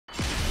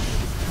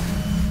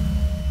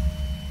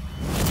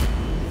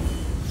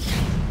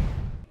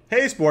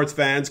Hey sports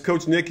fans,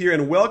 Coach Nick here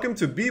and welcome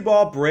to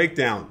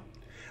BBallBreakdown.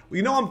 Well,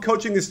 you know I'm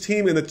coaching this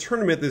team in the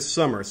tournament this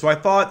summer, so I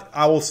thought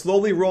I will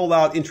slowly roll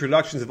out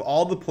introductions of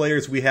all the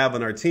players we have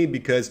on our team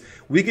because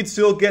we could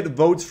still get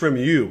votes from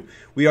you.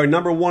 We are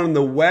 #1 in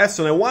the West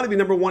and I want to be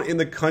 #1 in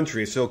the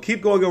country, so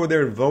keep going over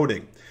there and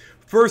voting.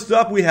 First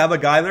up, we have a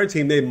guy on our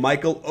team named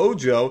Michael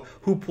Ojo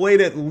who played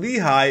at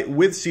Lehigh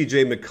with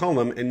CJ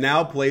McCollum and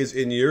now plays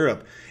in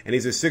Europe. And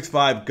he's a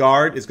 6'5"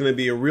 guard. Is going to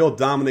be a real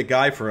dominant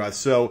guy for us.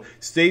 So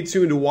stay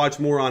tuned to watch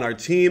more on our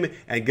team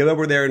and get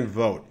over there and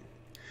vote.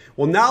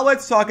 Well, now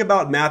let's talk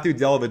about Matthew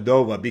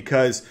Dellevadova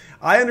because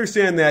I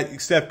understand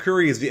that Steph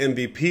Curry is the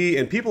MVP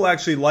and people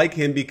actually like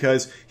him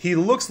because he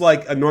looks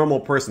like a normal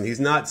person.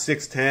 He's not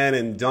 6'10"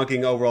 and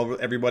dunking over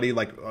everybody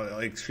like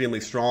extremely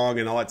strong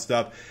and all that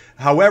stuff.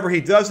 However, he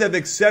does have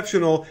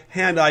exceptional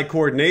hand-eye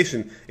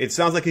coordination. It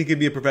sounds like he could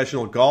be a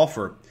professional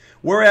golfer.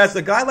 Whereas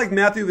a guy like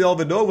Matthew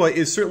Dellevadova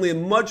is certainly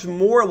much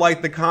more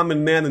like the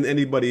common man than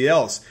anybody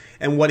else.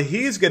 And what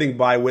he's getting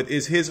by with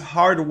is his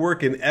hard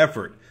work and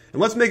effort.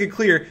 And let's make it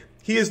clear,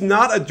 he is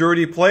not a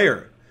dirty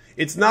player.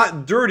 It's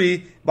not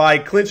dirty by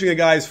clinching a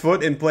guy's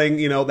foot and playing,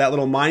 that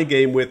little mind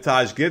game with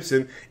Taj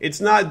Gibson.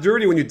 It's not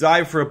dirty when you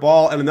dive for a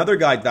ball and another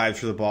guy dives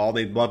for the ball and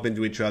they bump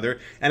into each other.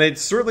 And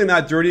it's certainly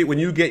not dirty when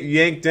you get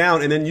yanked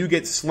down and then you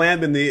get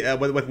slammed in the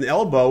with an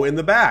elbow in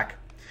the back.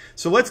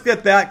 So let's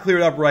get that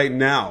cleared up right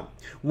now.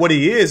 What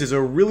he is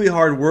a really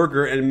hard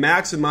worker and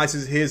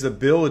maximizes his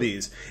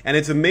abilities. And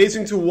it's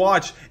amazing to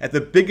watch at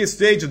the biggest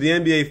stage of the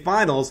NBA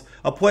Finals,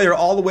 a player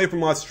all the way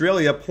from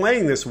Australia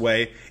playing this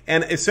way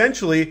and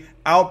essentially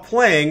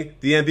outplaying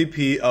the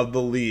MVP of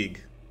the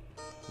league.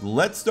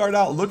 Let's start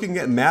out looking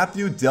at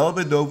Matthew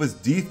Dellavadova's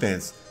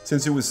defense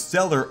since it was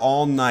stellar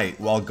all night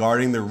while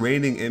guarding the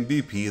reigning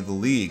MVP of the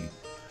league.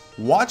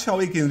 Watch how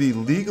he can be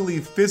legally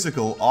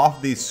physical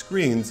off these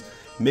screens,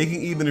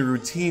 making even a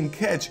routine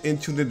catch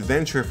into an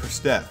adventure for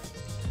Steph.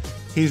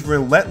 He's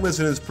relentless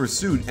in his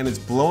pursuit and is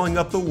blowing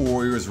up the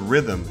Warriors'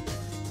 rhythm.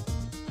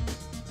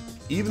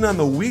 Even on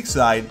the weak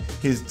side,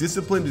 his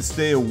discipline to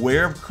stay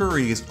aware of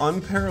Curry is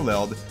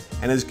unparalleled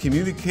and his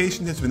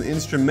communication has been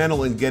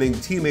instrumental in getting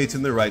teammates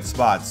in the right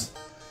spots.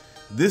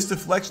 This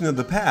deflection of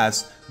the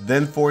pass,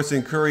 then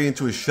forcing Curry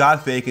into a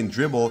shot fake and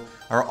dribble,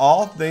 are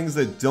all things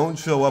that don't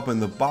show up in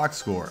the box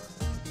score.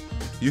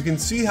 You can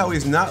see how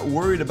he's not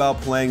worried about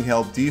playing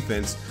help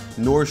defense,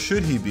 nor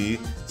should he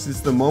be, since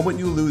the moment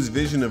you lose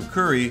vision of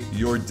Curry,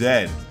 you're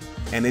dead.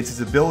 And it's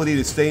his ability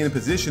to stay in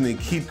position and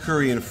keep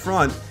Curry in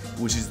front,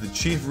 which is the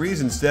chief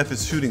reason Steph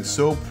is shooting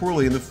so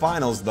poorly in the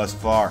finals thus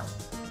far.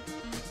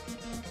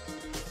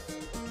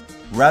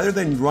 Rather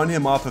than run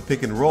him off of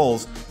pick and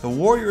rolls, the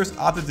Warriors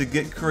opted to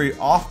get Curry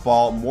off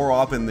ball more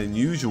often than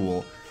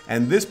usual,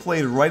 and this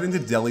played right into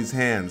Delly's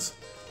hands.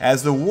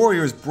 As the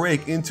Warriors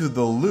break into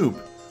the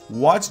loop,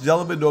 watch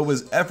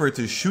Dellevadova's effort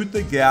to shoot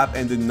the gap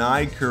and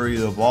deny Curry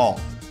the ball.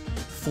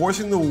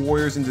 Forcing the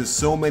Warriors into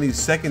so many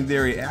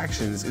secondary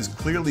actions is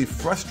clearly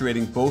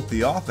frustrating both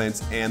the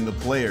offense and the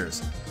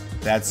players.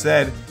 That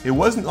said, it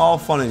wasn't all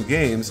fun and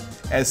games,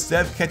 as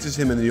Steph catches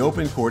him in the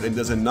open court and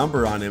does a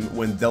number on him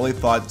when Delly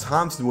thought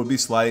Thompson would be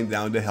sliding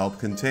down to help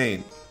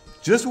contain.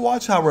 Just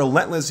watch how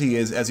relentless he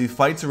is as he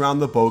fights around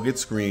the Bogut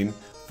screen,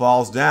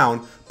 falls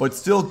down, but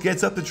still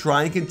gets up to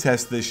try and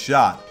contest this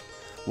shot.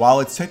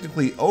 While it's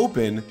technically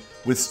open,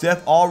 with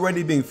Steph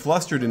already being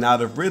flustered and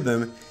out of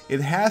rhythm,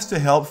 it has to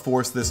help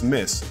force this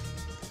miss.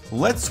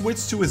 Let's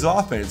switch to his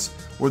offense,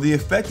 where the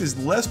effect is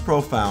less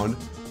profound,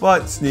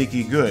 but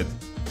sneaky good.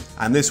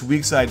 On this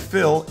weak side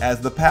fill,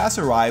 as the pass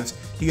arrives,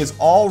 he has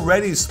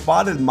already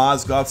spotted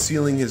Mozgov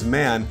sealing his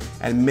man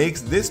and makes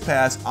this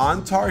pass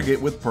on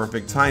target with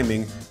perfect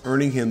timing,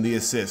 earning him the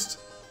assist.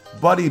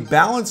 But he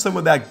balanced some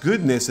of that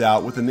goodness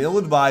out with an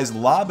ill-advised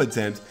lob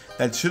attempt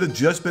that should have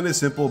just been a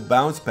simple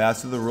bounce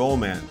pass to the roll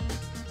man.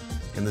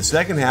 In the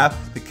second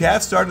half, the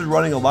Cavs started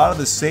running a lot of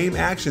the same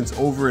actions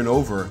over and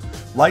over,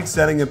 like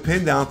setting a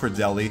pin down for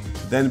Delly,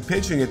 then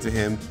pitching it to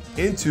him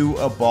into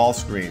a ball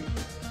screen.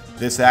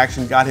 This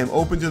action got him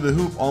open to the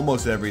hoop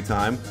almost every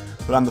time,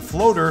 but on the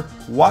floater,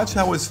 watch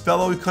how his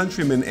fellow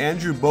countryman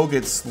Andrew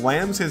Bogut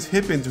slams his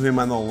hip into him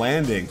on the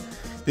landing.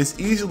 This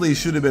easily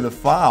should have been a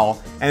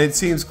foul, and it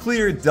seems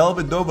clear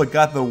Dellevadova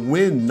got the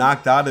wind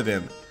knocked out of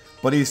him.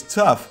 But he's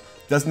tough,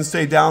 doesn't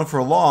stay down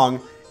for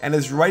long, and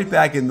is right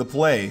back in the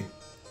play.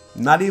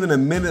 Not even a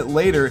minute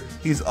later,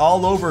 he's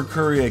all over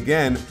Curry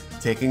again,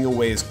 taking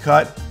away his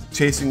cut,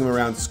 chasing him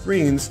around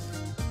screens,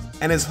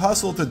 and his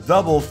hustle to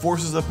double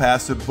forces a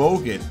pass to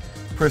Bogut,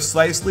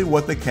 precisely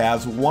what the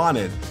Cavs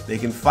wanted. They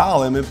can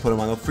foul him and put him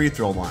on the free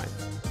throw line.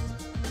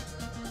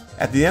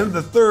 At the end of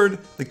the third,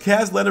 the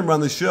Cavs let him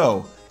run the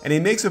show, and he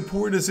makes a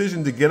poor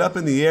decision to get up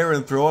in the air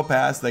and throw a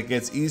pass that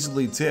gets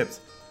easily tipped.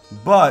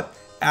 But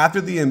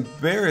after the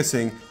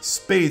embarrassing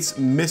Spates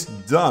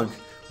missed dunk,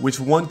 which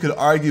one could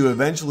argue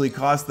eventually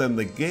cost them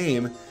the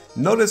game,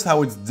 notice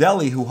how it's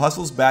Delly who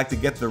hustles back to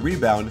get the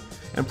rebound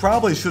and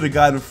probably should have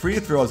gotten free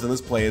throws on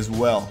this play as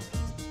well.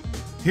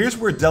 Here's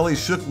where Delly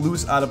shook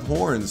loose out of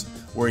horns,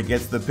 where he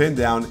gets the pin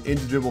down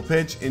into dribble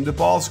pitch into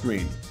ball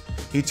screen.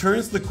 He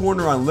turns the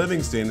corner on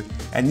Livingston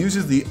and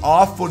uses the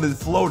off-footed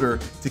floater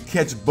to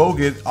catch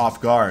Bogut off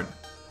guard.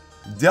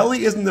 Delly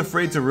isn't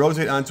afraid to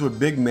rotate onto a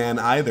big man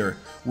either.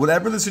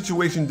 Whatever the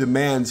situation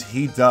demands,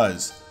 he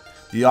does.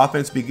 The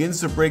offense begins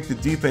to break the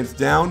defense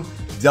down.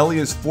 Delly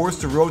is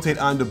forced to rotate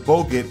onto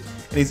Bogut,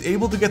 and he's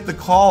able to get the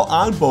call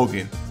on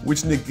Bogut,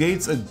 which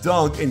negates a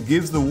dunk and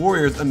gives the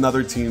Warriors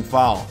another team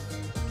foul.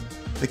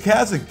 The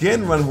Cavs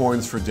again run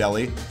horns for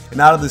Delly,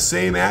 and out of the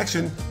same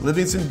action,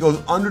 Livingston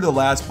goes under the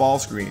last ball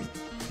screen.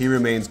 He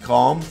remains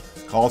calm,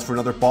 calls for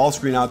another ball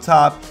screen out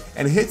top,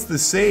 and hits the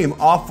same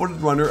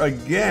off-footed runner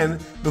again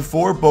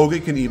before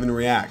Bogut can even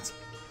react.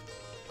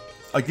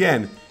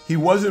 Again, he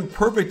wasn't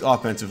perfect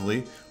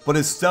offensively, but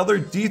his stellar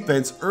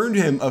defense earned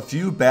him a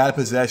few bad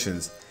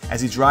possessions as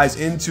he drives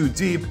in too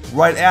deep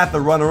right at the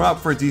runner-up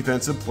for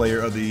Defensive Player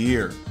of the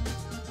Year.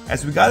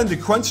 As we got into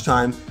crunch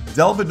time,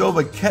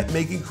 Dellevadova kept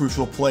making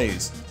crucial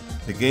plays.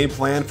 The game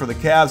plan for the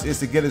Cavs is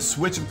to get a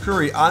switch of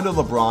Curry onto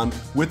LeBron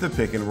with a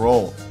pick and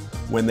roll.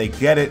 When they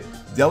get it,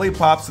 Delly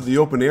pops to the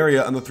open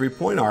area on the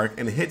three-point arc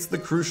and hits the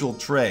crucial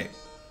tray.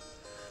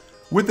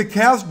 With the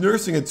Cavs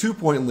nursing a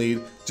 2-point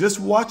lead, just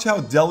watch how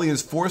Delly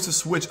is forced to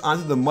switch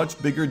onto the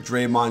much bigger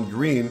Draymond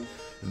Green,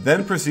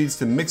 then proceeds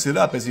to mix it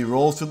up as he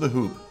rolls to the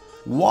hoop.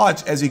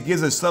 Watch as he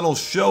gives a subtle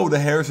show to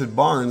Harrison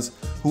Barnes,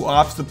 who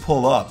opts to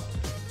pull up.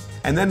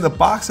 And then the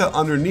box out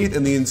underneath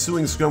in the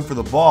ensuing scrum for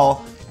the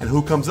ball, and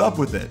who comes up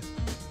with it?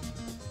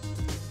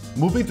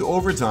 Moving to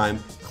overtime,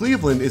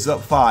 Cleveland is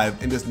up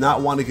 5 and does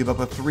not want to give up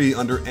a 3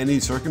 under any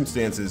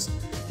circumstances.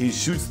 He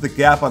shoots the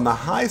gap on the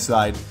high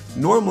side,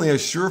 normally a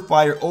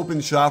surefire open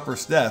shot for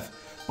Steph,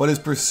 but his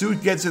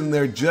pursuit gets him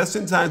there just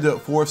in time to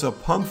force a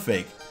pump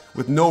fake.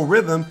 With no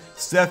rhythm,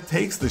 Steph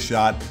takes the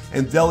shot,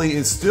 and Delly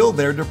is still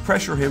there to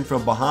pressure him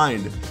from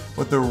behind.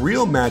 But the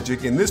real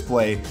magic in this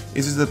play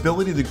is his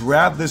ability to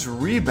grab this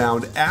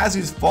rebound as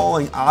he's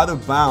falling out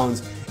of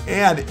bounds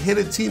and hit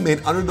a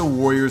teammate under the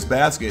Warriors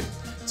basket,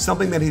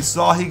 something that he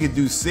saw he could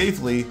do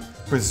safely,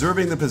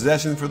 preserving the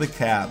possession for the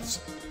Cavs.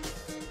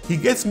 He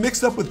gets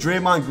mixed up with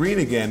Draymond Green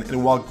again,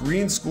 and while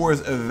Green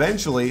scores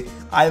eventually,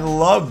 I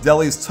love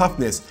Delly's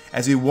toughness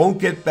as he won't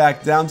get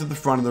back down to the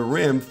front of the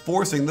rim,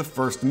 forcing the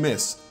first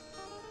miss.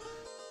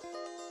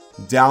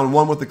 Down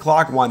 1 with the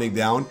clock winding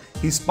down,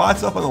 he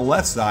spots up on the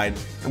left side,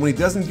 and when he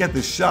doesn't get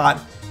the shot,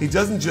 he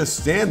doesn't just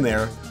stand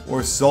there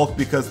or sulk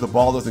because the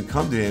ball doesn't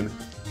come to him.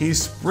 He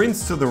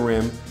sprints to the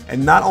rim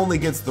and not only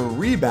gets the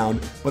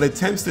rebound, but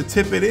attempts to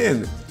tip it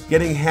in,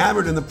 getting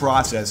hammered in the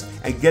process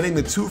and getting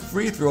the 2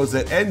 free throws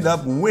that end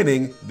up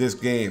winning this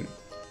game.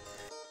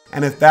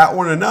 And if that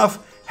weren't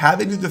enough,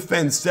 having to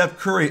defend Steph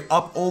Curry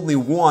up only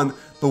 1,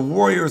 the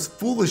Warriors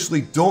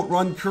foolishly don't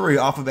run Curry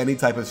off of any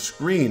type of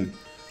screen.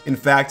 In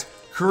fact,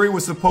 Curry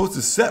was supposed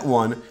to set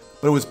one,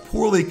 but it was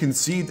poorly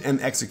conceived and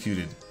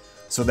executed.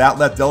 So that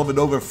left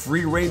Dellevadova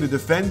free reign to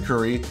defend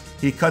Curry.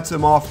 He cuts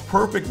him off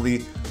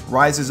perfectly,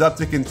 rises up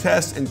to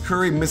contest, and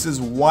Curry misses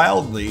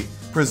wildly,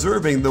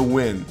 preserving the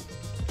win.